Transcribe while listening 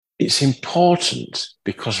It's important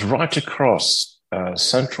because right across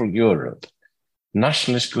Central Europe,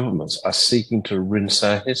 nationalist governments are seeking to rinse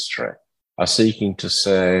our history, are seeking to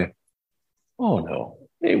say, oh no,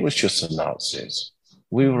 it was just the Nazis.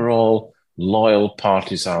 We were all loyal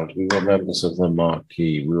partisans. We were members of the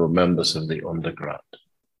Marquis. We were members of the Underground.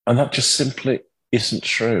 And that just simply isn't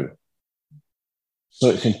true.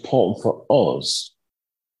 So it's important for us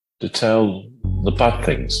to tell the bad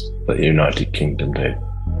things that the United Kingdom did,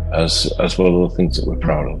 as well as the things that we're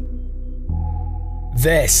proud of.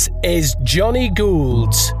 This is Jonny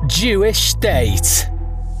Gould's Jewish State.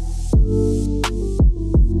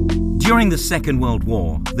 During the Second World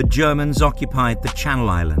War, the Germans occupied the Channel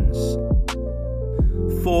Islands.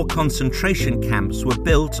 4 concentration camps were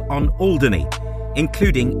built on Alderney,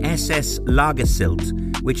 including SS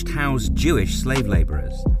Lagersilt, which housed Jewish slave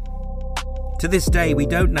labourers. To this day, we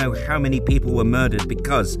don't know how many people were murdered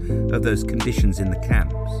because of those conditions in the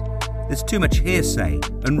camps. There's too much hearsay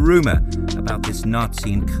and rumour about this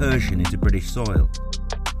Nazi incursion into British soil.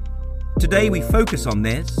 Today we focus on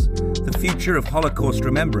this, the future of Holocaust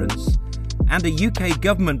remembrance, and a UK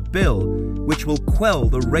government bill which will quell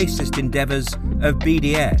the racist endeavours of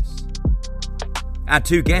BDS. Our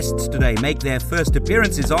 2 guests today make their first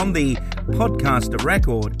appearances on the podcast of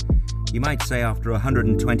record. You might say after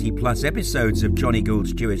 120 plus episodes of Jonny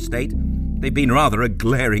Gould's Jewish State, they've been rather a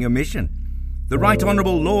glaring omission. The Right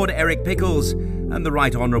Honourable Lord Eric Pickles and the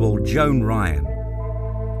Right Honourable Joan Ryan.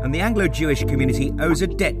 And the Anglo-Jewish community owes a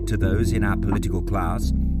debt to those in our political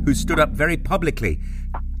class who stood up very publicly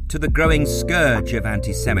to the growing scourge of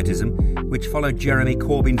antisemitism which followed Jeremy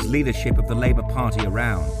Corbyn's leadership of the Labour Party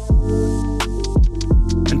around.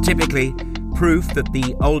 And typically, proof that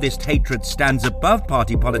the oldest hatred stands above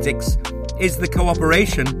party politics is the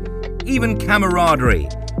cooperation, even camaraderie,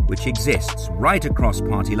 which exists right across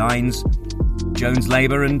party lines, Joan's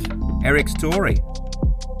Labour and Eric's Tory.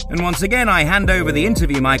 And once again, I hand over the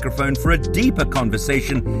interview microphone for a deeper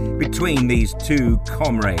conversation between these 2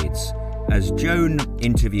 comrades as Joan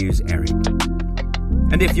interviews Eric.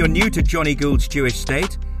 And if you're new to Jonny Gould's Jewish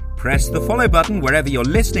State, press the follow button wherever you're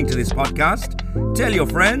listening to this podcast, tell your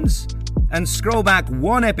friends, and scroll back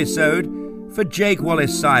 1 episode for Jake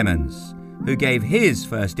Wallace-Simons, who gave his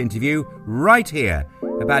first interview right here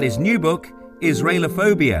about his new book,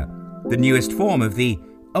 Israelophobia, the newest form of the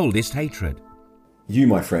oldest hatred. You,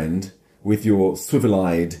 my friend, with your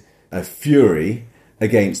swivel-eyed fury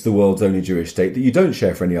against the world's only Jewish state that you don't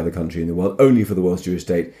share for any other country in the world, only for the world's Jewish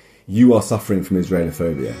state, you are suffering from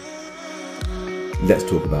Israelophobia. Let's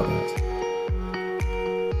talk about that.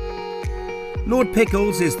 Lord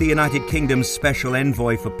Pickles is the United Kingdom's special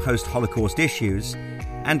envoy for post-Holocaust issues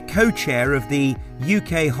and co-chair of the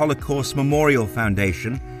UK Holocaust Memorial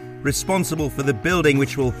Foundation, responsible for the building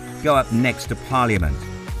which will go up next to Parliament.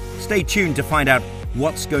 Stay tuned to find out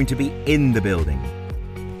what's going to be in the building.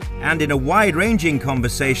 And in a wide-ranging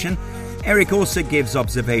conversation, Eric also gives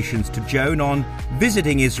observations to Joan on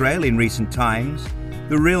visiting Israel in recent times,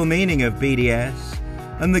 the real meaning of BDS,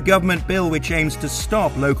 and the government bill which aims to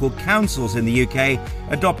stop local councils in the UK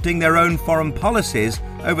adopting their own foreign policies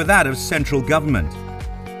over that of central government.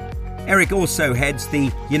 Eric also heads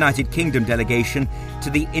the United Kingdom delegation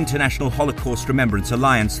to the International Holocaust Remembrance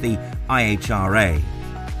Alliance, the IHRA.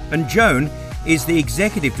 And Joan is the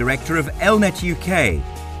executive director of Elnet UK,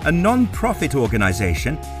 a non-profit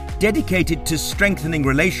organisation dedicated to strengthening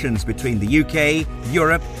relations between the UK,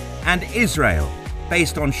 Europe and Israel,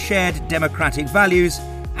 based on shared democratic values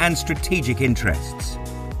and strategic interests.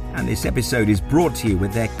 And this episode is brought to you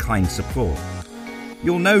with their kind support.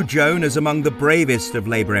 You'll know Joan as among the bravest of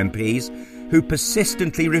Labour MPs who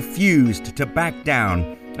persistently refused to back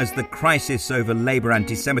down as the crisis over Labour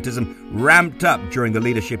antisemitism ramped up during the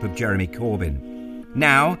leadership of Jeremy Corbyn.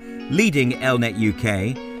 Now, leading Elnet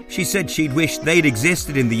UK, she said she'd wished they'd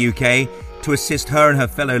existed in the UK to assist her and her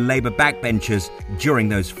fellow Labour backbenchers during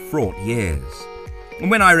those fraught years. And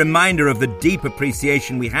when I remind her of the deep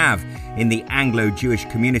appreciation we have in the Anglo-Jewish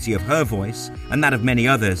community of her voice and that of many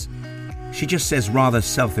others, she just says rather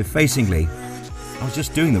self-effacingly, I was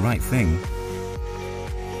just doing the right thing.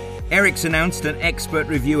 Eric's announced an expert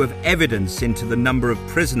review of evidence into the number of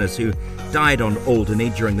prisoners who died on Alderney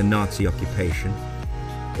during the Nazi occupation.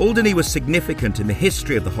 Alderney was significant in the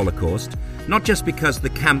history of the Holocaust, not just because the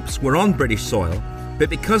camps were on British soil, but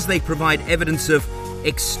because they provide evidence of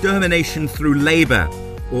extermination through labour,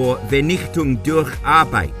 or Vernichtung durch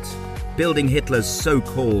Arbeit, building Hitler's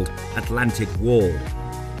so-called Atlantic Wall.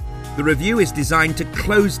 The review is designed to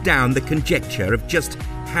close down the conjecture of just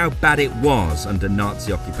how bad it was under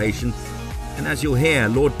Nazi occupation. And as you'll hear,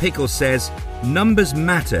 Lord Pickles says, numbers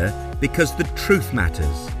matter because the truth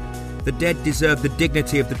matters. The dead deserve the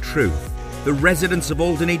dignity of the truth. The residents of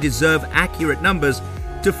Alderney deserve accurate numbers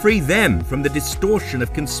to free them from the distortion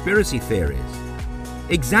of conspiracy theories.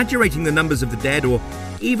 Exaggerating the numbers of the dead, or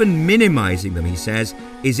even minimising them, he says,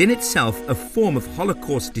 is in itself a form of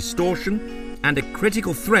Holocaust distortion and a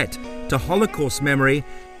critical threat to Holocaust memory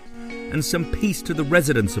and some peace to the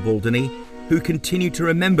residents of Alderney who continue to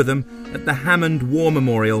remember them at the Hammond War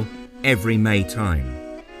Memorial every May time.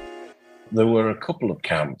 There were a couple of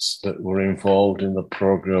camps that were involved in the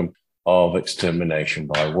programme of extermination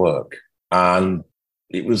by work, and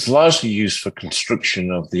it was largely used for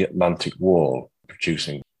construction of the Atlantic Wall,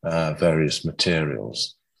 producing various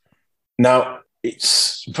materials. Now,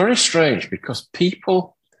 it's very strange because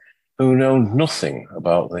people who know nothing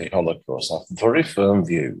about the Holocaust have very firm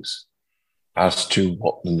views as to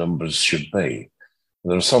what the numbers should be.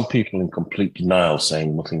 There are some people in complete denial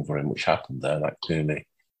saying nothing very much happened there. That clearly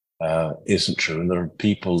isn't true. And there are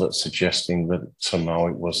people that are suggesting that somehow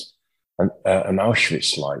it was an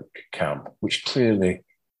Auschwitz-like camp, which clearly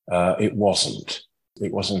it wasn't.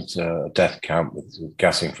 It wasn't a death camp with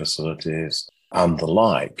gassing facilities and the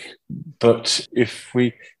like. But if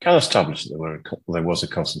we can establish that there was a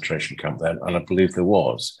concentration camp then, and I believe there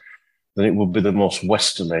was, then it would be the most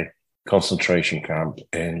westerly concentration camp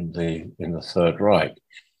in the Third Reich.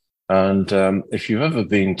 And if you've ever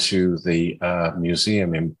been to the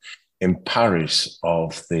museum in Paris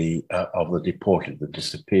of the deported that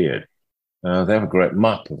disappeared, they have a great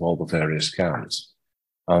map of all the various camps.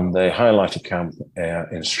 And they highlight a camp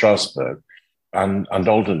in Strasbourg and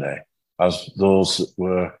Alderney as those that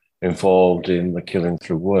were involved in the killing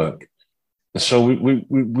through work. So we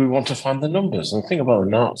want to find the numbers. And the thing about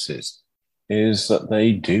the Nazis is that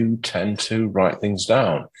they do tend to write things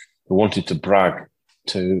down. They wanted to brag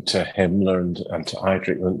to Himmler and to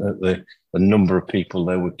Heydrich the number of people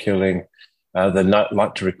they were killing. They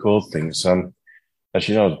like to record things. As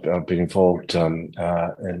you know, I've been involved in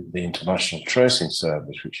the International Tracing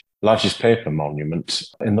Service, which is the largest paper monument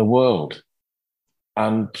in the world.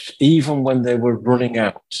 And even when they were running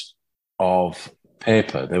out of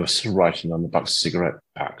paper, they were still writing on the backs of cigarette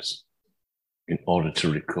packs in order to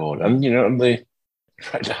record. And, and the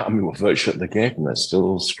Red Army were virtually at the gate and they're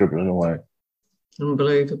still scribbling away.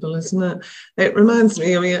 Unbelievable, isn't it? It reminds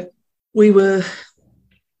me, we were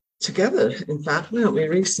together, in fact, weren't we,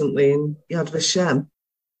 recently in Yad Vashem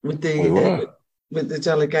with the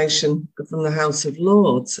delegation from the House of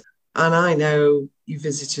Lords. And I know you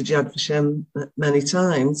visited Yad Vashem many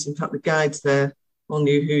times. In fact, the guides there all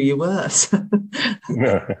knew who you were.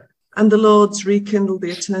 And the Lords rekindled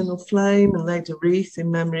the eternal flame and laid a wreath in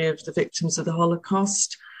memory of the victims of the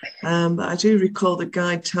Holocaust. But I do recall the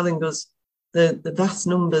guide telling us the vast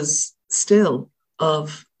numbers still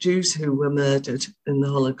of Jews who were murdered in the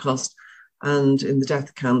Holocaust and in the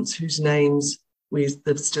death camps, whose names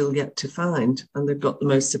they've still yet to find. And they've got the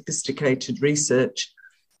most sophisticated research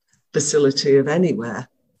facility of anywhere.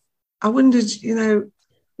 I wondered, it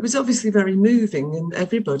was obviously very moving and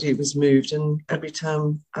everybody was moved. And every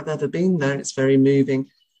time I've ever been there, it's very moving.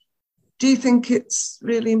 Do you think it's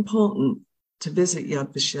really important to visit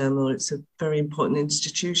Yad Vashem, or it's a very important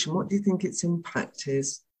institution? What do you think its impact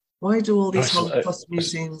is? Why do all these Holocaust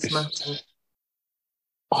museums matter?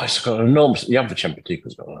 It's got an enormous, Yad Vashem particularly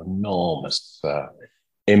has got an enormous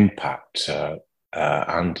impact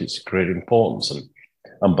and it's great importance.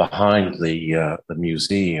 And behind the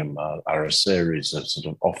museum are a series of sort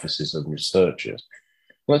of offices and researchers.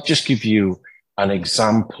 Let's just give you an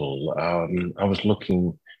example. I was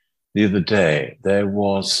looking the other day. There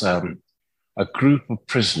was a group of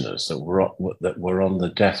prisoners that were on the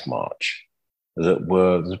death march.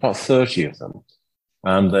 There's about 30 of them,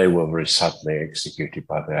 and they were very sadly executed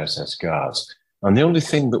by the SS guards. And the only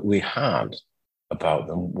thing that we had about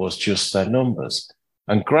them was just their numbers.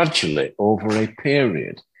 And gradually, over a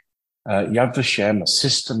period, Yad Vashem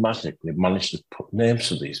systematically managed to put names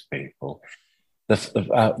to these people.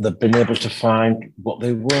 They've been able to find what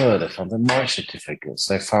they were. They found their marriage certificates.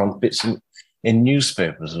 They found bits in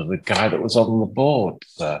newspapers of the guy that was on the board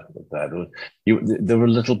there. There were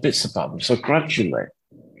little bits about them. So gradually,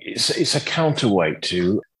 it's a counterweight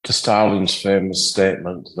to Stalin's famous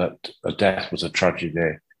statement that a death was a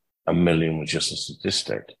tragedy, a million was just a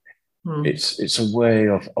statistic. It's a way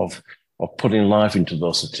of putting life into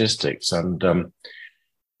those statistics, and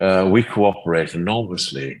we cooperate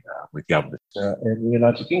enormously with Yad Vashem in the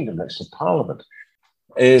United Kingdom. Next to Parliament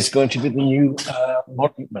is going to be the new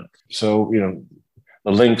monument. So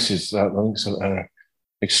the links are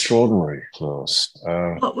extraordinary close.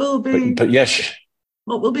 What will be? But yes.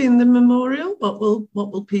 What will be in the memorial? What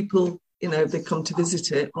will people, if they come to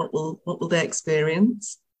visit it, what will they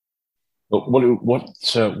experience? But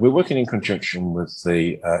we're working in conjunction with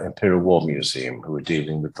the Imperial War Museum, who are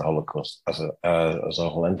dealing with the Holocaust as a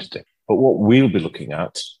whole entity. But what we'll be looking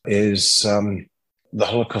at is the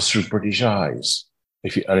Holocaust through British eyes.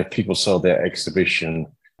 If people saw their exhibition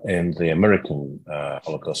in the American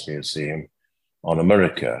Holocaust Museum on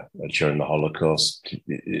America during the Holocaust,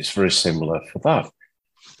 it's very similar for that.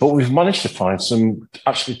 But we've managed to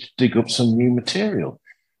to dig up some new material.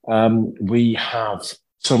 We have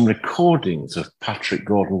some recordings of Patrick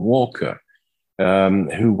Gordon Walker,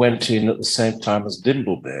 who went in at the same time as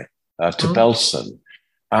Dimbleby to Belsen,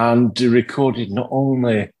 and recorded not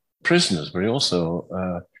only prisoners, but he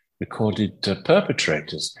also recorded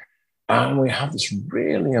perpetrators. And we have this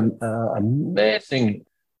really amazing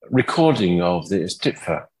recording of the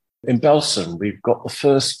Stipfer. In Belsen, we've got the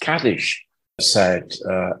first Kaddish said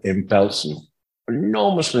in Belsen,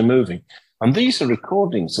 enormously moving. And these are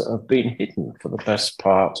recordings that have been hidden for the best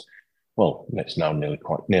part, well, it's now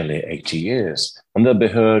nearly 80 years, and they'll be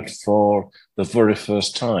heard for the very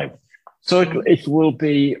first time. So it will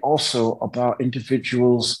be also about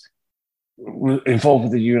individuals involved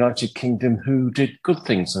with the United Kingdom who did good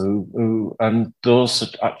things, and those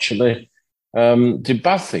that actually did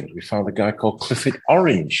bad things. We found a guy called Clifford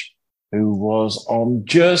Orange, who was on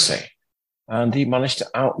Jersey, and he managed to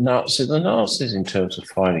out-Nazi the Nazis in terms of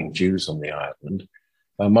finding Jews on the island.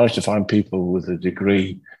 Managed to find people with a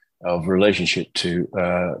degree of relationship to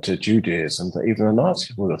Judaism that even the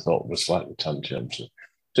Nazis would have thought was slightly tangential.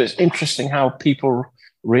 So it's interesting how people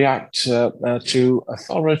react to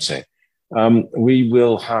authority. We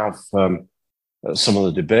will have some of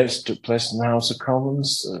the debates that took place in the House of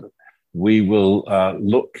Commons. We will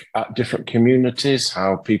look at different communities,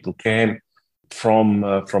 how people came from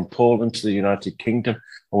Poland to the United Kingdom,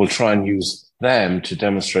 and we'll try and use them to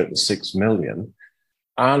demonstrate the 6 million.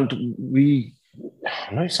 And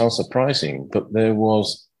I know it sounds surprising, but there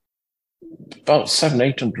was about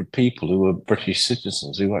 700-800 people who were British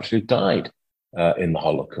citizens who actually died in the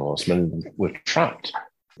Holocaust. Many of them were trapped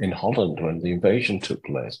in Holland when the invasion took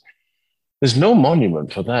place. There's no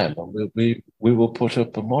monument for them, and we will put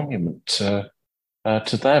up a monument to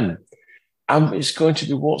them. And it's going to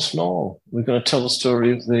be what's known. We're going to tell the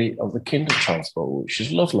story of the kinder transport, which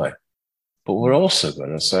is lovely. But we're also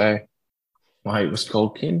going to say why it was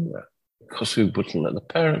called kinder, because we wouldn't let the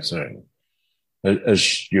parents in.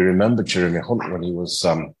 As you remember, Jeremy Hunt, when he was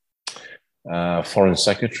Foreign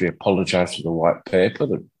Secretary, apologised for the white paper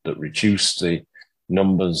that reduced the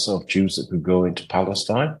numbers of Jews that could go into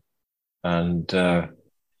Palestine. And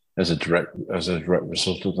as a direct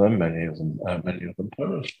result of them, many of them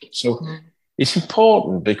perished. So it's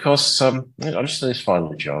important because, I'll just say this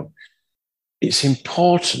finally, John, it's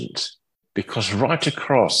important because right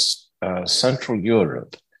across Central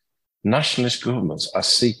Europe, nationalist governments are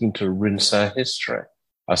seeking to rinse their history,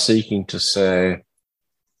 are seeking to say,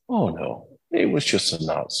 oh no, it was just the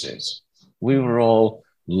Nazis. We were all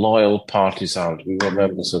loyal partisans. We were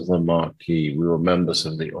members of the Marquis. We were members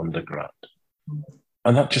of the Underground.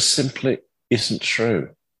 And that just simply isn't true.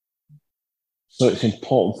 So it's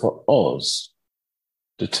important for us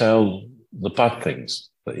to tell the bad things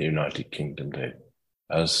that the United Kingdom did,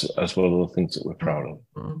 as well as the things that we're proud of.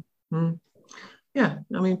 Mm-hmm. Yeah,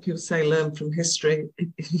 I mean, people say learn from history.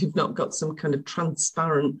 If you've not got some kind of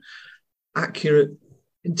transparent, accurate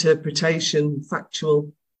interpretation,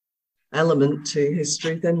 factual element to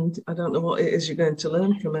history, then I don't know what it is you're going to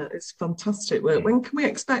learn from it. It's fantastic work. When can we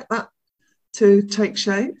expect that to take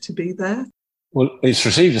shape, to be there? Well, it's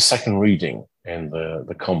received a second reading in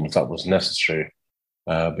the Commons. That was necessary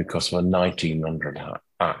because of a 1900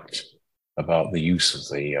 Act about the use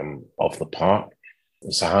of the park.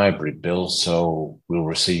 It's a hybrid bill, so we'll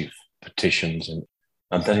receive petitions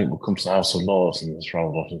and then it will come to the House of Lords, and there's rather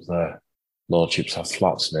a lot of their lordships have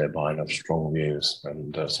flats nearby and have strong views,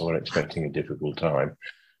 and so we're expecting a difficult time.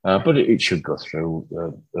 But it should go through.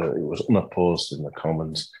 It was unopposed in the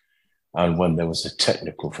Commons, and when there was a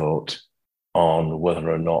technical vote on whether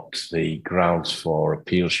or not the grounds for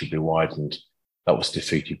appeal should be widened, that was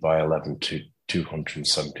defeated by 11 to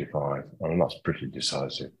 275, and that's pretty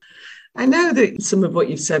decisive. I know that some of what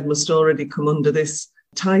you've said must already come under this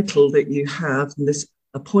title that you have and this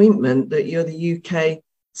appointment that you're the UK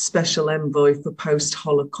Special Envoy for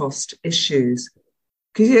Post-Holocaust Issues.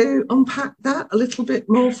 Could you unpack that a little bit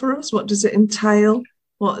more for us? What does it entail?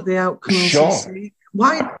 What are the outcomes? Sure.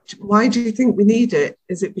 Why do you think we need it?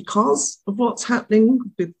 Is it because of what's happening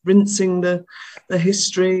with rinsing the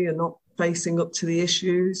history and not facing up to the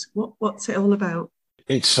issues? What's it all about?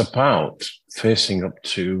 It's about facing up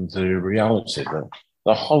to the reality that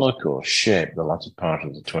the Holocaust shaped the latter part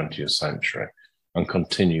of the 20th century. and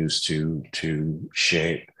continues to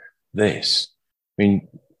shape this. I mean,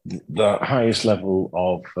 the highest level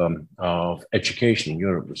of education in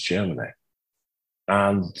Europe was Germany,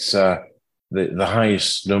 and the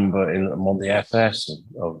highest number among the FS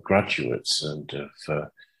of graduates and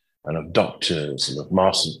of doctors and of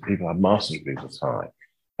masters, people have master's degrees is high.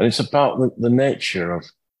 And it's about the nature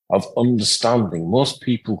of understanding. Most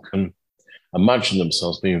people can imagine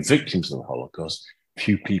themselves being victims of the Holocaust.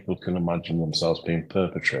 Few people can imagine themselves being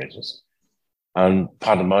perpetrators. And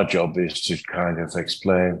part of my job is to kind of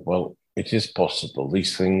explain, well, it is possible.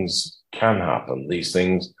 These things can happen. These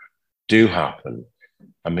things do happen.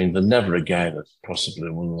 I mean, the never again is possibly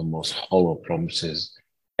one of the most hollow promises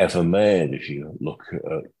ever made. If you look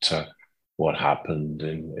at what happened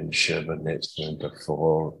in Srebrenica and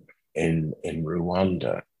before in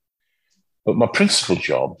Rwanda. But my principal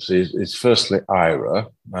job is firstly IRA,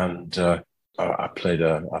 and I played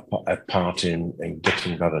a part in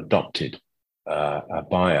getting that adopted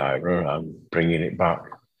by IRA and bringing it back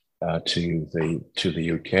to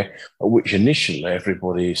the UK, which initially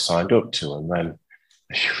everybody signed up to, and then,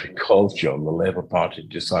 as you recall, John, the Labour Party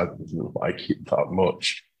decided they didn't like it that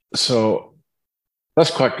much. So that's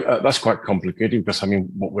quite complicated, because I mean,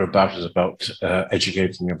 what we're about is about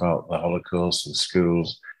educating about the Holocaust in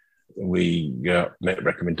schools. We make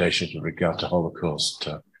recommendations with regard to Holocaust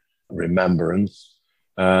remembrance.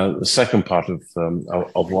 The second part of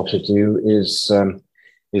what I do is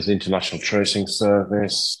International Tracing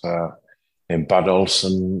Service in Bad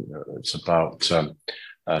Olsen. It's about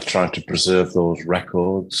trying to preserve those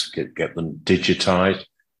records, get them digitized,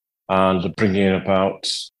 and bringing about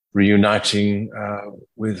reuniting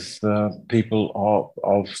with people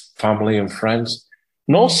of family and friends,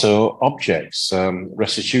 and also objects.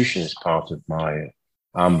 Restitution is part of my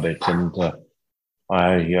ambit, and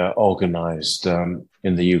I organised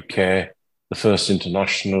in the UK the first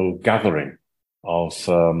international gathering of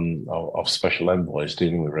special envoys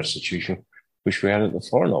dealing with restitution, which we had at the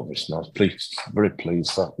Foreign Office. And I was very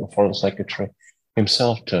pleased that the Foreign Secretary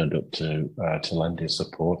himself turned up to lend his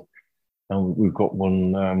support. And we've got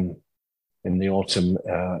one in the autumn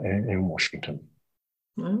in Washington.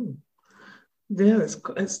 Oh, yeah,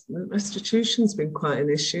 restitution's been quite an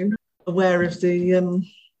issue. Aware of the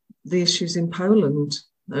issues in Poland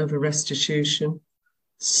over restitution.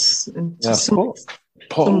 And yeah,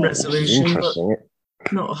 some resolution, but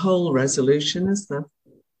not a whole resolution, is there?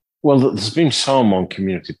 Well, there's been some on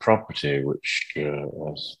community property, which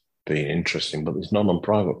has been interesting, but there's none on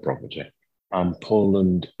private property. And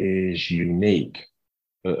Poland is unique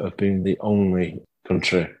of being the only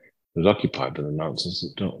country that's occupied by the Nazis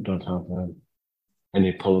that don't have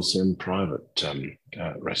any policy in private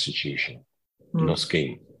restitution, no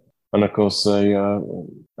scheme. And of course, they are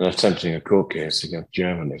attempting a court case against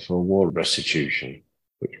Germany for war restitution,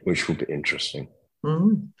 which will be interesting.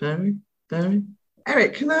 Very, very.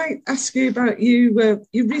 Eric, can I ask you about you?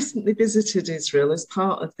 You recently visited Israel as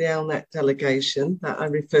part of the Elnet delegation that I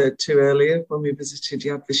referred to earlier when we visited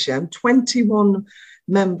Yad Vashem. 21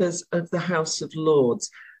 members of the House of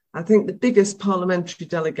Lords. I think the biggest parliamentary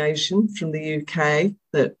delegation from the UK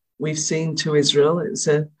that we've seen to Israel. It's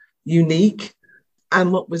unique.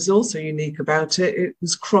 And what was also unique about it, it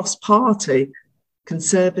was cross-party,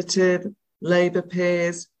 Conservative, Labour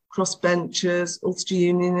peers, crossbenchers, Ulster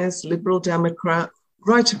Unionists, Liberal Democrat,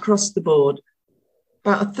 right across the board.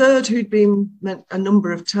 About a third who'd been a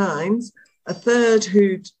number of times, a third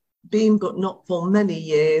who'd been but not for many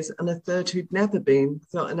years, and a third who'd never been.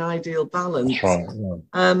 Thought an ideal balance. That's right,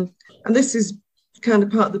 yeah. And this is kind of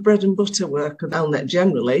part of the bread and butter work of Elnet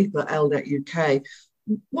generally, but Elnet UK.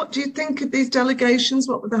 What do you think of these delegations?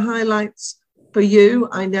 What were the highlights for you?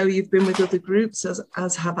 I know you've been with other groups,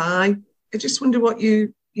 as have I. I just wonder what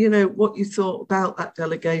you thought about that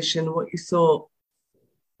delegation, what you thought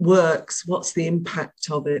works, what's the impact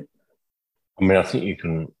of it? I mean, I think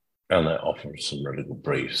Elnet offers some really good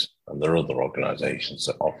briefs, and there are other organisations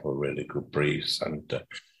that offer really good briefs and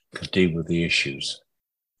can deal with the issues.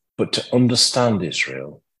 But to understand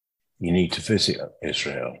Israel, you need to visit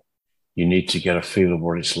Israel. You need to get a feel of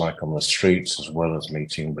what it's like on the streets, as well as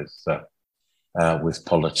meeting with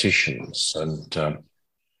politicians. And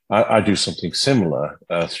I do something similar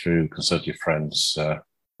through Conservative Friends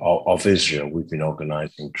of Israel. We've been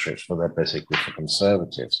organising trips, but they're basically for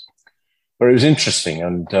Conservatives. But it was interesting,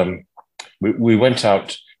 and we went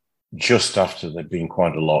out just after there'd been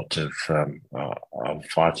quite a lot of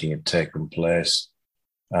fighting had taken place.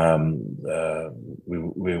 We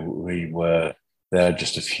were there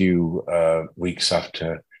just a few weeks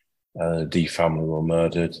after the family were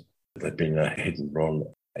murdered. There'd been a hit and run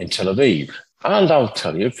in Tel Aviv. And I'll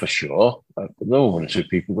tell you for sure, there were one or two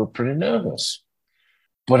people who were pretty nervous.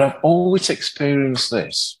 But I've always experienced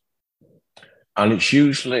this. And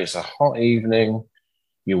it's a hot evening.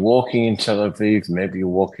 You're walking in Tel Aviv, maybe you're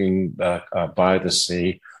walking by the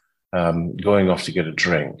sea, going off to get a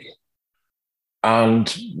drink. And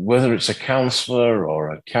whether it's a councillor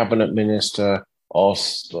or a cabinet minister or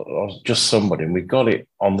just somebody, and we got it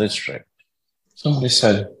on this trip, somebody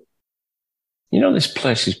said, this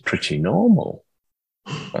place is pretty normal.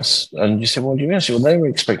 And you said, what do you mean? I said, well, they were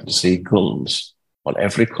expecting to see guns on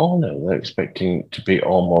every corner. They're expecting to be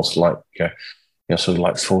almost like, sort of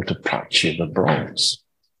like Fort Apache, the Bronx.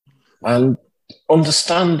 And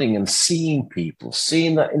understanding and seeing people,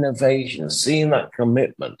 seeing that innovation, seeing that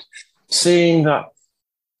commitment, seeing that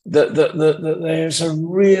there's a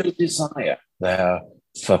real desire there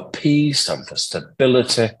for peace and for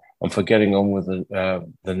stability and for getting on with the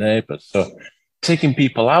neighbours. So taking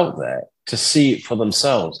people out there to see it for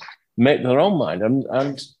themselves, make their own mind.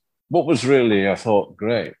 And what was really, I thought,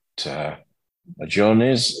 great, John,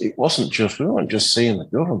 is we weren't just seeing the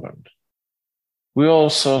government. We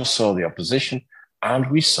also saw the opposition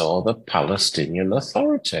and we saw the Palestinian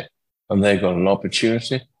Authority, and they got an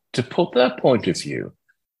opportunity to put their point of view.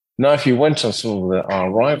 Now, if you went on some of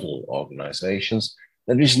our rival organisations,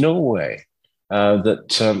 there is no way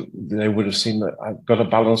that they would have seen that I've got a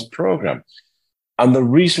balanced programme. And the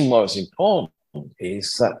reason why it's important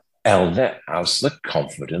is that Elnet has the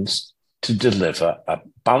confidence to deliver a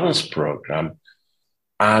balanced programme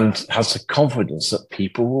and has the confidence that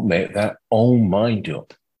people will make their own mind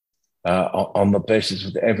up on the basis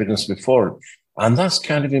of the evidence before it. And that's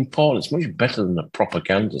kind of important. It's much better than a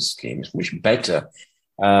propaganda scheme. It's much better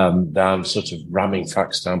than sort of ramming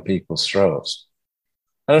facts down people's throats.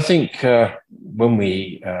 And I think when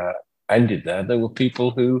we ended there were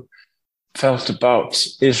people who felt about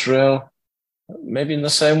Israel maybe in the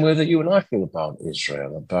same way that you and I feel about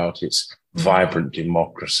Israel, about its vibrant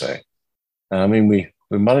democracy. I mean, we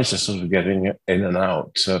managed to sort of get in and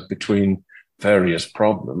out between various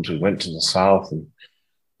problems. We went to the south and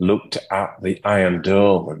looked at the Iron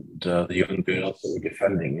Dome and the young girls that were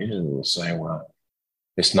defending it, and were saying, well,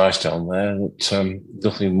 it's nice down there that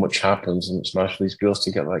nothing much happens, and it's nice for these girls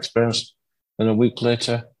to get that experience. And a week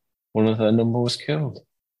later, one of their number was killed.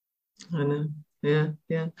 I know. Yeah.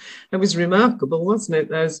 It was remarkable, wasn't it?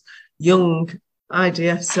 Those young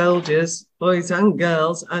IDF soldiers, boys and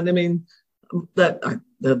girls, and I mean, they're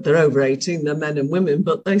over 18, they're men and women,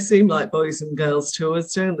 but they seem like boys and girls to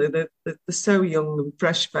us, don't they? They're so young and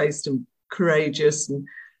fresh-faced and courageous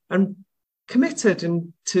and committed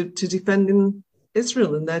and to defending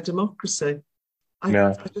Israel and their democracy.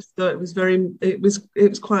 I just thought it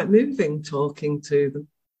was quite moving talking to them.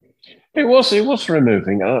 It was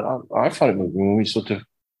removing. I found it moving when we sort of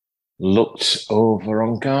looked over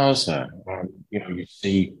on Gaza. You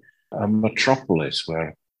see a metropolis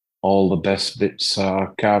where all the best bits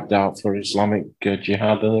are carved out for Islamic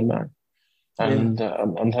Jihad and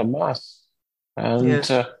Hamas. And,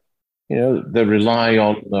 they rely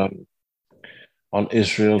on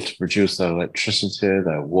Israel to produce their electricity,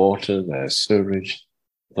 their water, their sewage,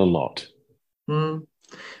 the lot. Mm.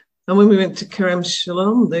 And when we went to Kerem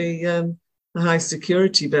Shalom, the high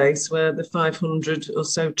security base where the 500 or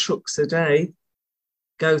so trucks a day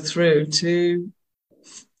go through to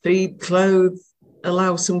feed, clothe,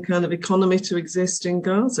 allow some kind of economy to exist in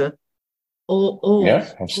Gaza, all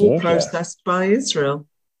processed by Israel.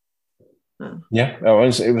 Yeah,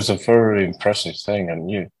 it was a very impressive thing.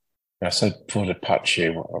 And I said Fort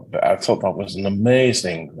Apache, but I thought that was an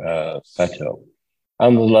amazing setup.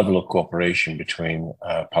 And the level of cooperation between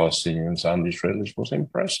Palestinians and Israelis was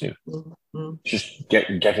impressive. Mm-hmm. Just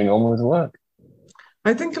getting on with the work.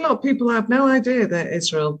 I think a lot of people have no idea that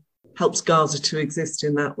Israel helps Gaza to exist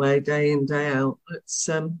in that way, day in, day out. It's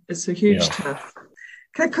a huge task.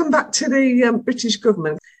 Can I come back to the British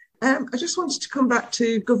government? I just wanted to come back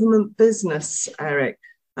to government business, Eric.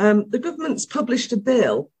 The government's published a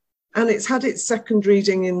bill and it's had its second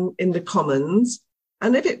reading in the Commons.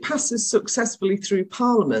 And if it passes successfully through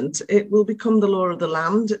Parliament, it will become the law of the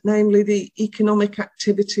land, namely the Economic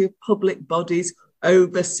Activity of Public Bodies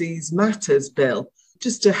Overseas Matters Bill.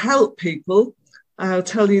 Just to help people, I'll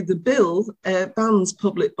tell you the bill bans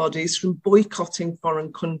public bodies from boycotting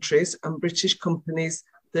foreign countries and British companies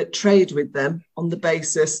that trade with them on the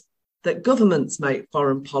basis that governments make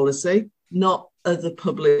foreign policy, not other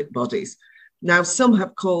public bodies. Now, some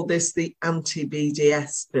have called this the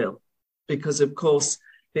anti-BDS bill, because, of course,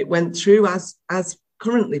 it went through as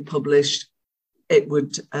currently published, it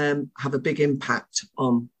would have a big impact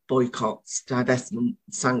on boycotts, divestment,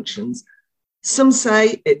 sanctions. Some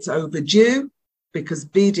say it's overdue because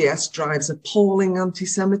BDS drives appalling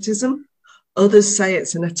anti-Semitism. Others say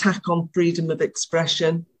it's an attack on freedom of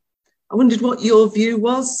expression. I wondered what your view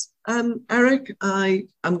was, Eric. I'm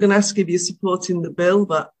going to ask if you're supporting the bill,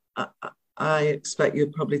 but I expect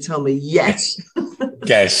you'll probably tell me yes.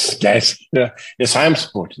 Yes. Yeah. Yes, I am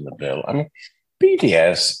supporting the bill. I mean,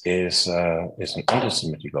 BDS is an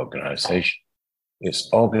anti-Semitic organisation. Its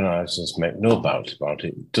organisers make no doubt about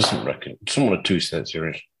it. It doesn't want a two-state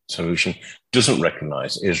solution, doesn't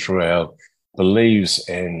recognise Israel, believes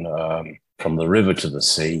in from the river to the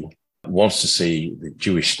sea, wants to see the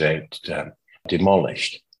Jewish state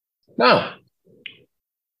demolished. Now,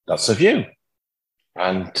 that's a view.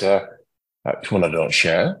 And that's one I don't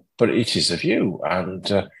share, but it is a view. And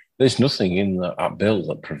there's nothing in that bill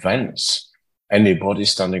that prevents anybody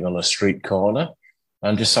standing on a street corner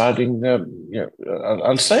and deciding,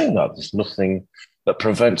 and saying that there's nothing that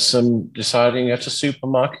prevents them deciding at a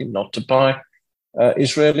supermarket not to buy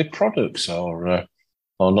Israeli products or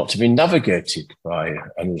not to be navigated by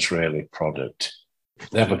an Israeli product.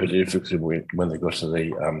 They have a bit of difficulty when they go to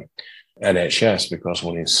the NHS because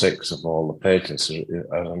 1 in 6 of all the patients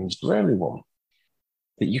are an Israeli one.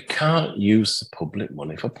 That you can't use the public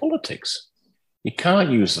money for politics. You can't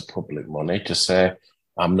use the public money to say,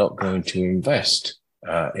 I'm not going to invest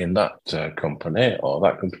in that company, or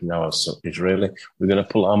that company now is Israeli, we're going to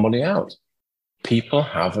pull our money out. People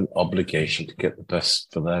have an obligation to get the best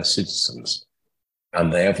for their citizens,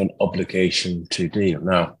 and they have an obligation to deal.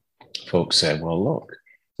 Now, folks say, well, look,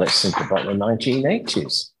 let's think about the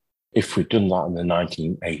 1980s. If we'd done that in the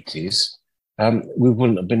 1980s, we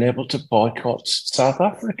wouldn't have been able to boycott South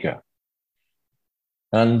Africa.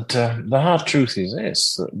 And the hard truth is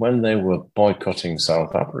this, that when they were boycotting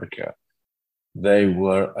South Africa, they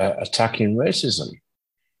were attacking racism.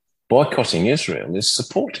 Boycotting Israel is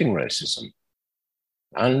supporting racism.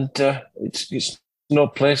 And it's no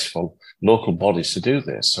place for local bodies to do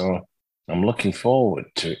this. So I'm looking forward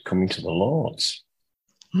to it coming to the Lords.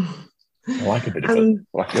 I like a bit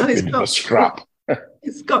of a scrap.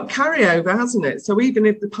 It's got carryover, hasn't it? So even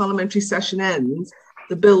if the parliamentary session ends,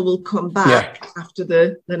 the bill will come back after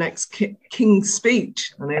the next King's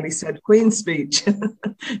speech. I nearly said Queen's speech.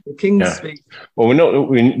 The King's speech. Well, we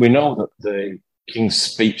know that the King's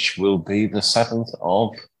speech will be the 7th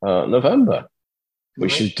of November,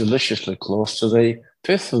 which is deliciously close to the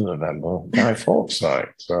 5th of November, Guy Fawkes night.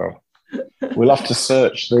 So we'll have to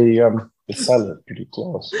search the cellar pretty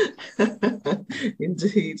close.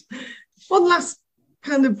 Indeed. One last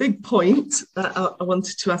kind of big point that I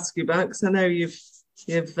wanted to ask you about, because I know you've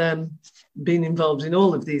been involved in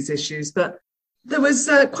all of these issues, but there was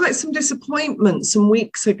quite some disappointment some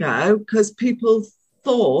weeks ago because people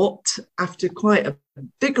thought, after quite a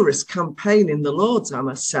vigorous campaign in the Lords, I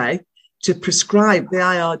must say, to prescribe the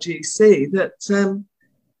IRGC, that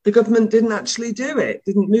the government didn't actually do it,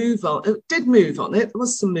 didn't move on. It did move on it. There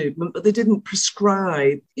was some movement, but they didn't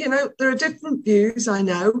prescribe. You know, there are different views, I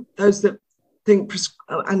know, those that think,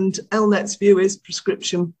 and Elnet's view is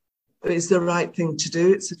prescription is the right thing to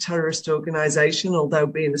do. It's a terrorist organisation, although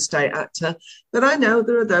being a state actor. But I know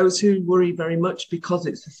there are those who worry very much because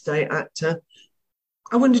it's a state actor.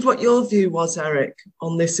 I wondered what your view was, Eric,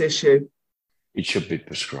 on this issue. It should be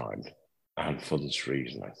prescribed. And for this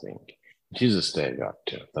reason, I think. It is a state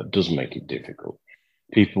actor. That does make it difficult.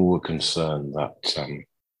 People were concerned that,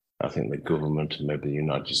 I think the government and maybe the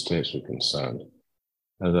United States were concerned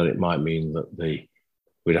that it might mean that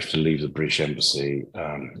we'd have to leave the British Embassy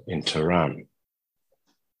in Tehran.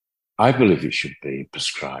 I believe it should be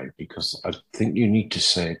prescribed because I think you need to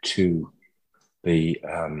say to the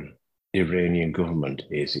Iranian government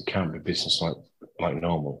is it can't be business like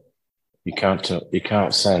normal. You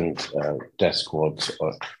can't send death squads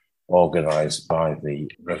organised by the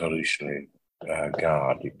Revolutionary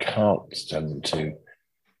Guard. You can't send them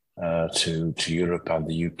to Europe and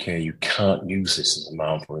the UK. You can't use this as a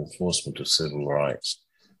man for enforcement of civil rights.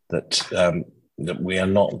 That we are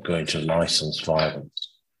not going to license violence,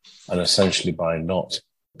 and essentially by not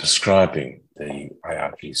prescribing the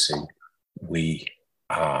IRGC, we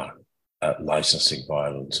are licensing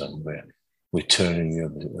violence, and we're turning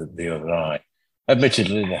the other eye.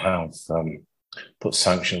 Admittedly, they have put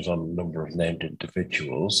sanctions on a number of named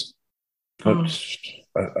individuals, but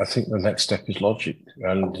I think the next step is logic,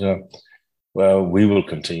 and we will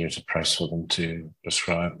continue to press for them to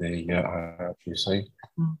prescribe the IRGC.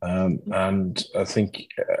 And I think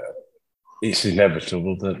it's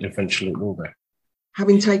inevitable that eventually it will be.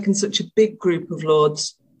 Having taken such a big group of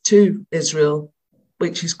Lords to Israel,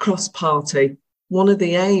 which is cross-party, one of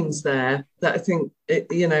the aims there that I think,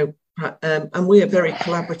 and we are very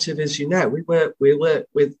collaborative, as you know. We work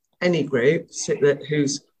with any group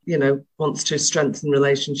who's wants to strengthen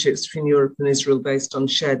relationships between Europe and Israel based on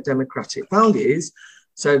shared democratic values.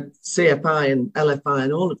 So CFI and LFI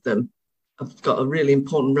and all of them have got a really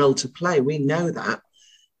important role to play. We know that.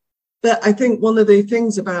 But I think one of the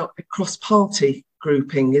things about a cross-party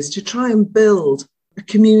grouping is to try and build a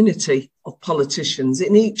community of politicians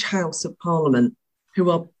in each House of Parliament who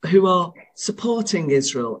are supporting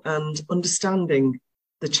Israel and understanding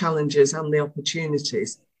the challenges and the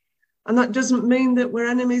opportunities. And that doesn't mean that we're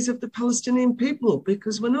enemies of the Palestinian people,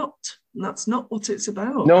 because we're not. And that's not what it's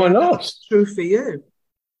about. No, we're not. That's true for you.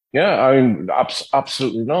 Yeah, I mean,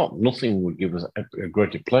 absolutely not. Nothing would give us a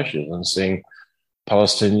greater pleasure than seeing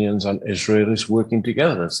Palestinians and Israelis working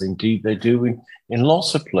together, as indeed they do in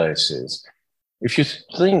lots of places. If you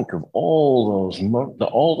think of all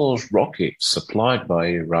those rockets supplied by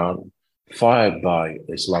Iran, fired by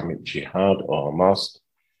Islamic Jihad or Hamas,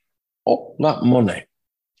 all that money,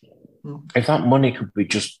 if that money could be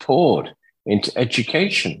just poured into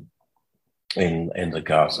education in the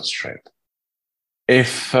Gaza Strip,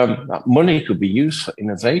 if that money could be used for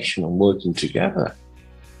innovation and working together,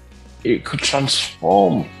 it could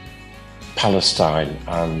transform Palestine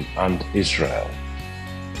and Israel.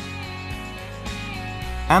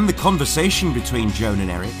 And the conversation between Joan and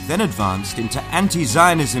Eric then advanced into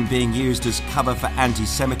anti-Zionism being used as cover for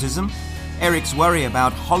anti-Semitism, Eric's worry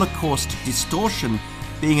about Holocaust distortion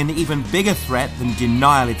being an even bigger threat than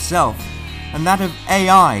denial itself, and that of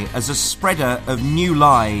AI as a spreader of new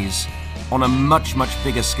lies on a much, much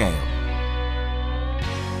bigger scale.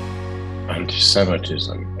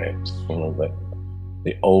 Anti-Semitism, it's one of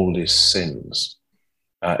the oldest sins.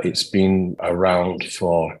 It's been around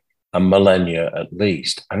for a millennia at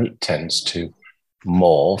least, and it tends to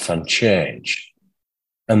morph and change.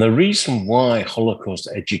 And the reason why Holocaust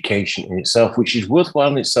education in itself, which is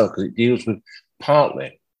worthwhile in itself because it deals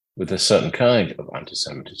partly with a certain kind of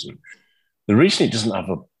anti-Semitism, the reason it doesn't have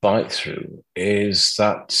a bite through is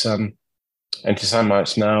that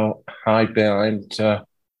anti-Semites now hide behind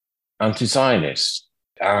anti-Zionists.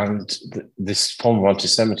 And this form of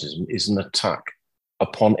anti-Semitism is an attack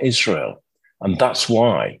upon Israel. And that's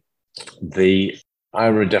why the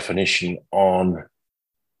IRA definition on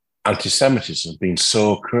anti-Semitism has been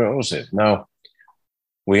so corrosive. Now,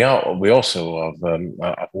 we also have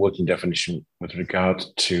a working definition with regard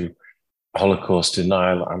to Holocaust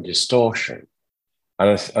denial and distortion.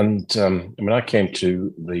 I came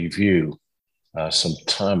to the view some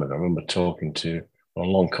time ago. I remember talking to a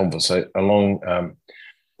long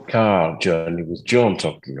car journey with John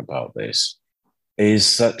talking about this,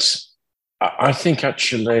 is that I think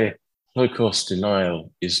actually Holocaust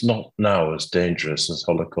denial is not now as dangerous as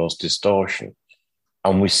Holocaust distortion.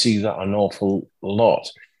 And we see that an awful lot,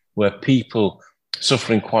 where people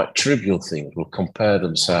suffering quite trivial things will compare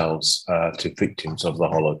themselves to victims of the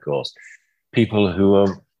Holocaust. People who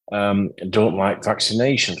don't like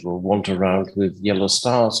vaccinations will wander around with yellow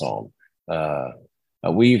stars on.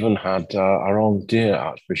 We even had our own dear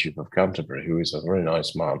Archbishop of Canterbury, who is a very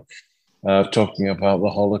nice man, talking about the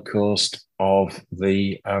Holocaust of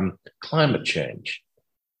the climate change.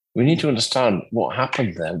 We need to understand what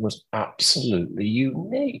happened there was absolutely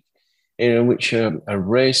unique, in which a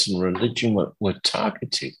race and religion were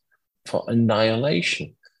targeted for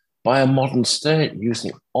annihilation by a modern state,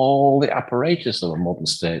 using all the apparatus of a modern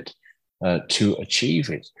state to achieve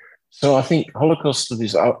it. So I think Holocaust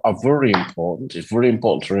studies are very important. It's very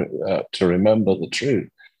important to remember the truth.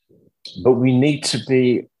 But we need to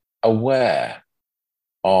be aware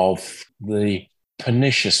of the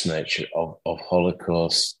pernicious nature of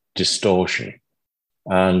Holocaust distortion.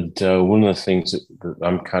 And one of the things that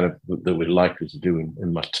I'm that we're likely to do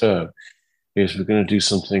in my term is we're going to do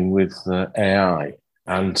something with AI.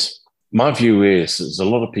 And my view is that there's a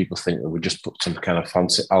lot of people think that we just put some kind of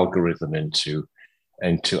fancy algorithm into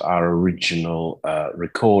our original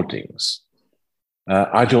recordings.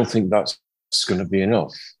 I don't think that's going to be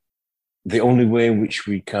enough. The only way in which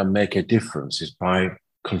we can make a difference is by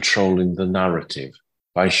controlling the narrative,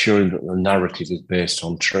 by ensuring that the narrative is based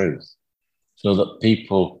on truth, so that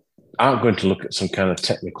people aren't going to look at some kind of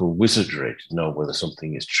technical wizardry to know whether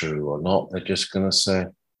something is true or not. They're just going to say,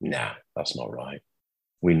 nah, that's not right.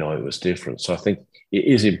 We know it was different. So I think it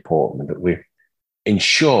is important that we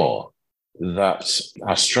ensure that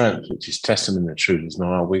our strength, which is testimony of truth, is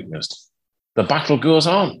not our weakness. The battle goes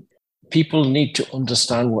on. People need to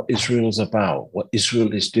understand what Israel is about, what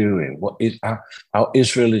Israel is doing, how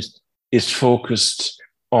Israel is focused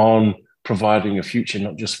on providing a future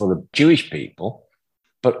not just for the Jewish people,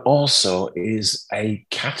 but also is a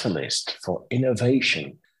catalyst for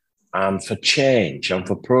innovation and for change and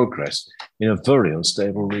for progress in a very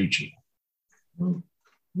unstable region.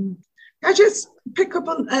 Mm-hmm. I just pick up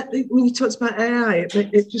on, when you talked about AI,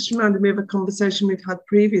 it just reminded me of a conversation we've had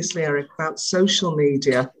previously, Eric, about social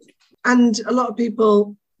media. And a lot of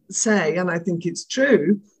people say, and I think it's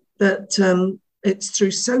true, that it's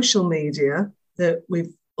through social media that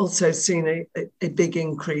we've also seen a big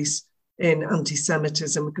increase in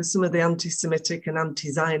anti-Semitism, because some of the anti-Semitic and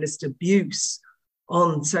anti-Zionist abuse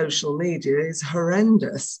on social media is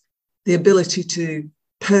horrendous. The ability to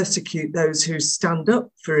persecute those who stand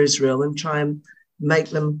up for Israel and try and make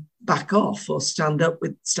them back off, or stand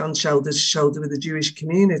shoulder to shoulder with the Jewish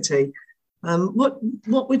community.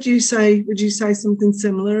 What would you say? Would you say something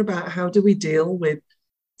similar about how do we deal with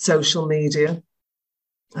social media?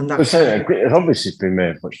 And that it's obviously been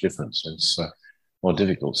made much difference since, more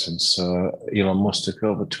difficult since Elon Musk took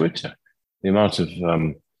over Twitter. The amount of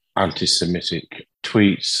anti-Semitic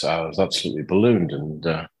tweets has absolutely ballooned, and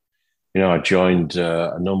I joined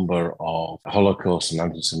a number of Holocaust and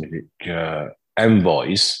anti-Semitic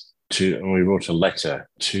envoys and we wrote a letter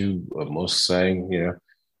to Musk saying,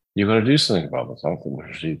 you've got to do something about this. I don't think we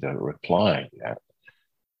received a reply yet.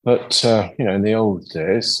 But, in the old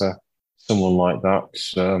days, someone like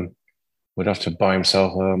that would have to buy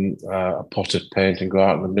himself a pot of paint and go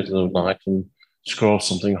out in the middle of the night and scroll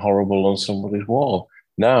something horrible on somebody's wall.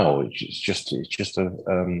 Now it's just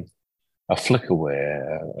a flick away,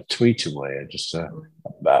 a tweet away, just a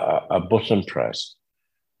button press.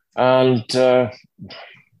 And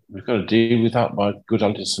we've got to deal with that by good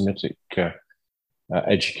anti-Semitic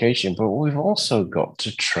education. But we've also got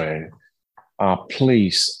to train our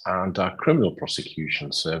police and our criminal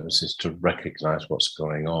prosecution services to recognise what's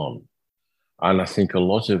going on. And I think a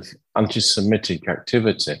lot of anti-Semitic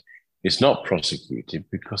activity is not prosecuted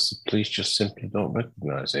because the police just simply don't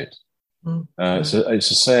recognise it. So it's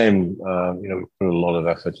the same, we put a lot of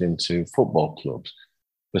effort into football clubs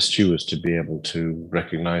for stewards to be able to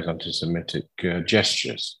recognise anti-Semitic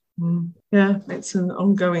gestures. Yeah, it's an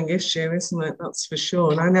ongoing issue, isn't it? That's for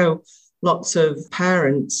sure. And I know lots of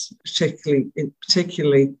parents,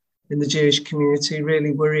 particularly in the Jewish community,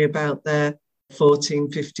 really worry about their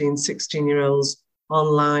 14, 15, 16-year-olds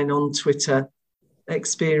online on Twitter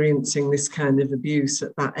experiencing this kind of abuse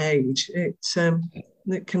at that age. It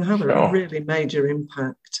can have a really major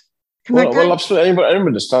impact. Well, absolutely.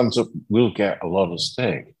 Anybody that stands up will get a lot of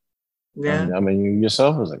stick. Yeah. And, you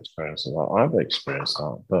yourself has experienced that. I've experienced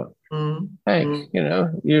that. But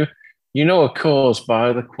you know a cause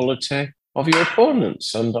by the quality of your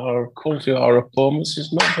opponents, and our quality of our opponents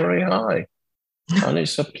is not very high. And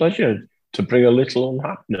it's a pleasure to bring a little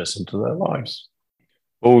unhappiness into their lives.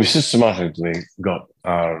 Well, we systematically got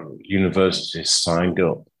our universities signed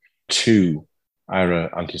up to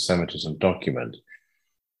our anti-Semitism document,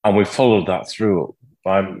 and we followed that through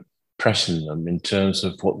by pressing them in terms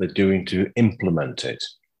of what they're doing to implement it.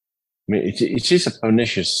 It is a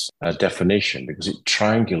pernicious definition because it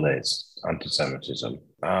triangulates anti-Semitism,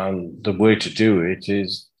 and the way to do it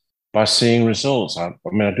is by seeing results. I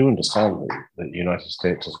do understand that the United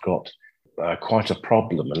States has got quite a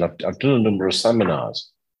problem, and I've done a number of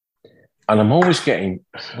seminars, and I'm always getting,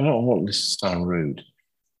 I don't want this to sound rude,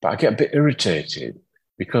 but I get a bit irritated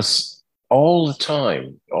because all the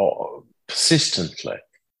time, or persistently,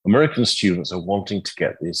 American students are wanting to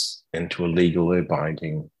get this into a legally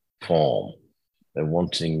binding form. They're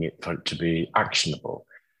wanting it for it to be actionable.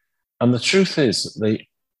 And the truth is,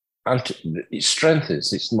 its strength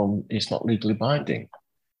is it's not legally binding.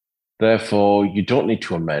 Therefore, you don't need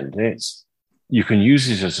to amend it. You can use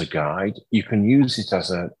it as a guide. You can use it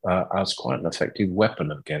as quite an effective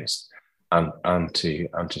weapon against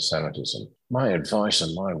anti-Semitism. My advice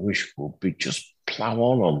and my wish would be just plough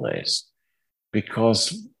on this,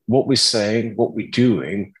 because what we're saying, what we're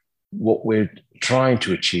doing, what we're trying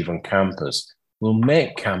to achieve on campus will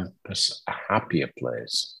make campus a happier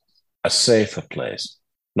place, a safer place,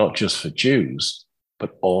 not just for Jews,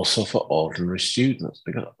 but also for ordinary students,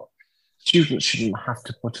 because students shouldn't have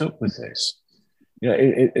to put up with this.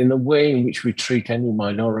 In the way in which we treat any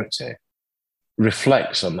minority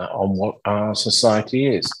reflects on what our society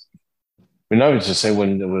is. We know to say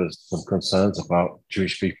when there were some concerns about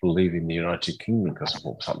Jewish people leaving the United Kingdom because of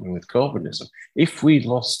what was happening with Corbynism, if we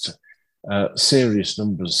lost serious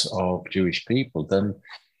numbers of Jewish people, then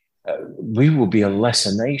we will be a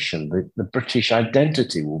lesser nation. The British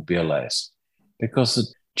identity will be a less, because the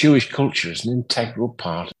Jewish culture is an integral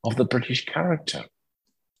part of the British character.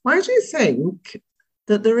 Why do you think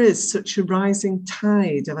that there is such a rising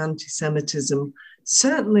tide of anti-Semitism?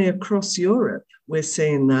 Certainly across Europe, we're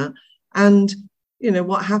seeing that. And,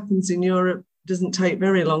 what happens in Europe doesn't take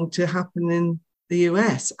very long to happen in the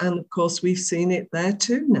US. And of course, we've seen it there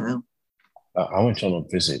too now. I went on a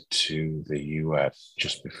visit to the US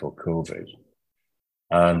just before COVID,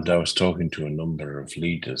 and I was talking to a number of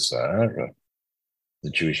leaders there, the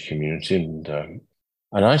Jewish community,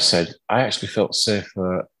 and I said I actually felt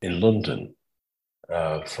safer in London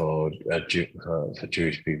for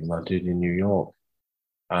Jewish people than I did in New York.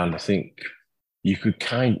 And I think you could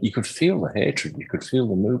feel the hatred, you could feel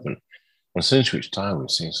the movement. And since which time we've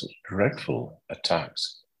seen such dreadful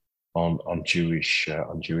attacks on Jewish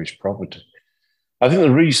property. I think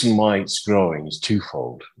the reason why it's growing is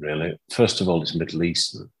twofold, really. First of all, it's Middle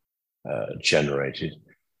Eastern generated.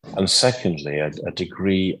 And secondly, a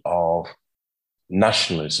degree of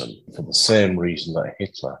nationalism for the same reason that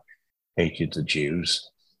Hitler hated the Jews.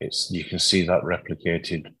 You can see that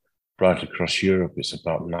replicated right across Europe. It's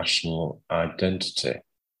about national identity.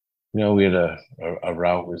 We had a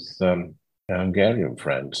row with Hungarian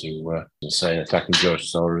friends who were saying attacking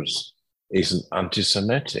George Soros isn't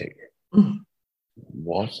anti-Semitic.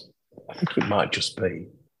 What? I think it might just be.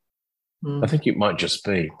 I think it might just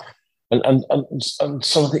be. And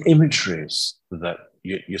some of the imageries that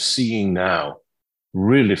you're seeing now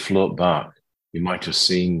really float back. You might have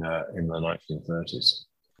seen in the 1930s.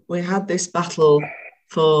 We had this battle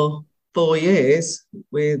for 4 years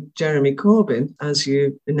with Jeremy Corbyn, as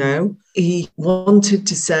you know. He wanted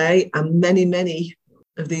to say, and many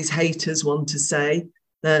of these haters want to say,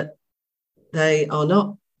 that they are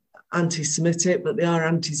not anti-Semitic, but they are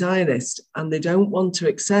anti-Zionist, and they don't want to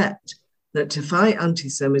accept that to fight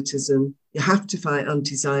anti-Semitism, you have to fight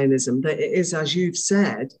anti-Zionism. That it is, as you've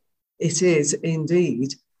said, it is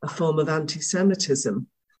indeed a form of anti-Semitism.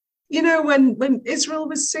 When Israel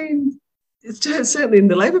was seen, certainly in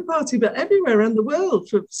the Labour Party, but everywhere around the world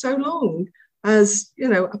for so long, as,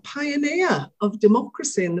 a pioneer of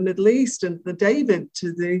democracy in the Middle East, and the David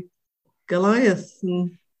to the Goliath,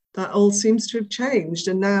 and that all seems to have changed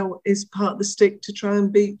and now is part of the stick to try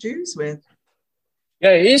and beat Jews with.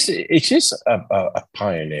 Yeah, it is a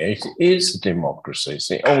pioneer. It is a democracy. It's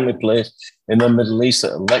the only place in the Middle East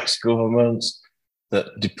that elects governments, that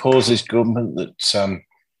deposes government, that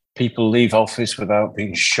people leave office without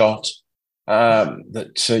being shot,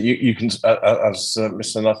 that you can, as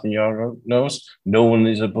Mr. Netanyahu knows, no one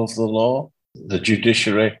is above the law. The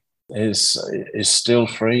judiciary is still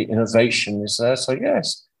free. Innovation is there. So,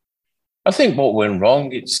 yes, I think what went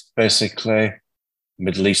wrong, it's basically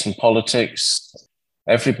Middle Eastern politics.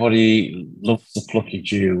 Everybody loves the plucky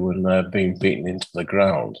Jew when they're being beaten into the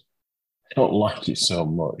ground. I don't like it so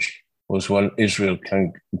much. Was when Israel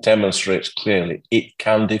can demonstrate clearly it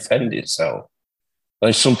can defend itself.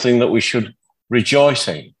 That's something that we should rejoice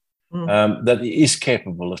in, that it is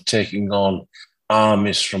capable of taking on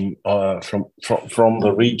armies from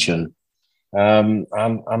the region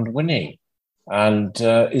and winning. And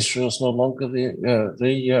Israel's no longer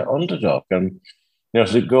the underdog. And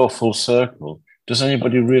to go full circle, does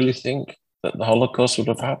anybody really think that the Holocaust would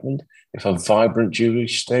have happened if a vibrant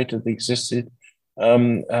Jewish state had existed?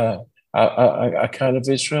 A kind of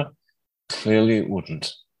Israel? Clearly it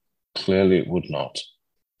wouldn't. Clearly it would not.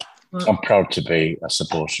 Well, I'm proud to be a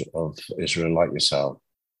supporter of Israel like yourself.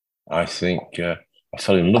 I think I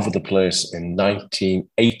fell in love with the place in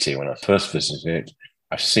 1980 when I first visited it.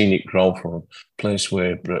 I've seen it grow from a place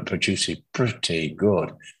where it produces pretty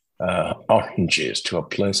good oranges to a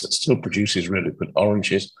place that still produces really good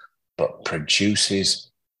oranges, but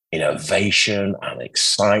produces innovation and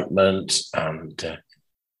excitement, and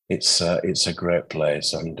it's a great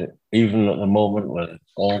place. And even at the moment where there's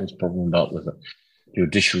all this problem about the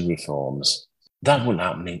judicial reforms, that wouldn't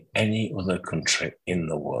happen in any other country in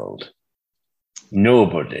the world.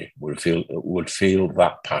 Nobody would feel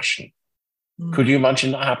that passion. Could you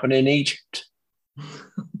imagine that happening in Egypt?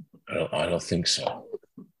 I don't think so.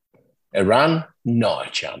 Iran, not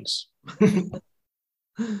a chance.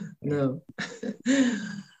 No.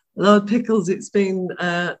 Lord Pickles, it's been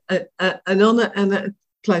an honour and a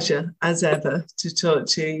pleasure, as ever, to talk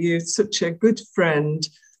to you. You're such a good friend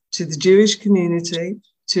to the Jewish community,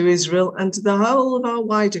 to Israel, and to the whole of our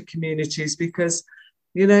wider communities, because,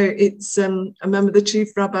 it's, I remember the chief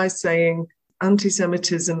rabbi saying,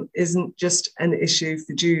 anti-Semitism isn't just an issue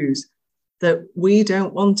for Jews, that we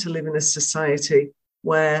don't want to live in a society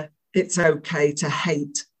where it's okay to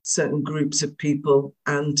hate certain groups of people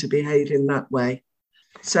and to behave in that way.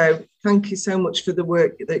 So thank you so much for the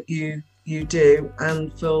work that you do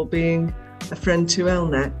and for being a friend to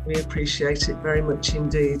Elnet. We appreciate it very much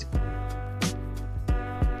indeed.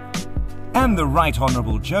 And the Right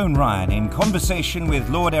Honourable Joan Ryan in conversation with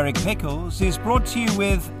Lord Eric Pickles is brought to you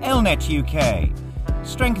with Elnet UK,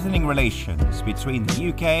 strengthening relations between the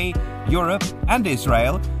UK, Europe and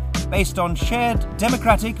Israel based on shared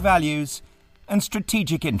democratic values and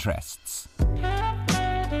strategic interests.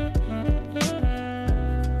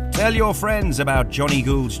 Tell your friends about Johnny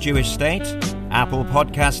Gould's Jewish State, Apple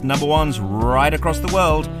Podcast #1s right across the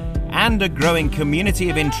world, and a growing community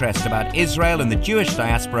of interest about Israel and the Jewish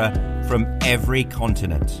diaspora from every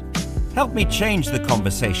continent. Help me change the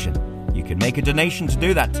conversation. You can make a donation to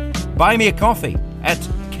do that. Buy me a coffee at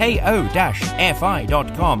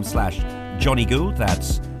ko-fi.com/Johnny Gould.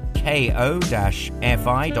 That's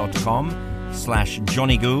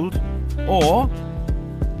ko-fi.com/Johnny Gould, or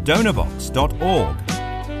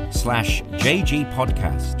donorbox.org/JG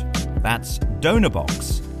podcast. That's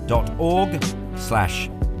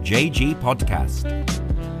donorbox.org/JG podcast.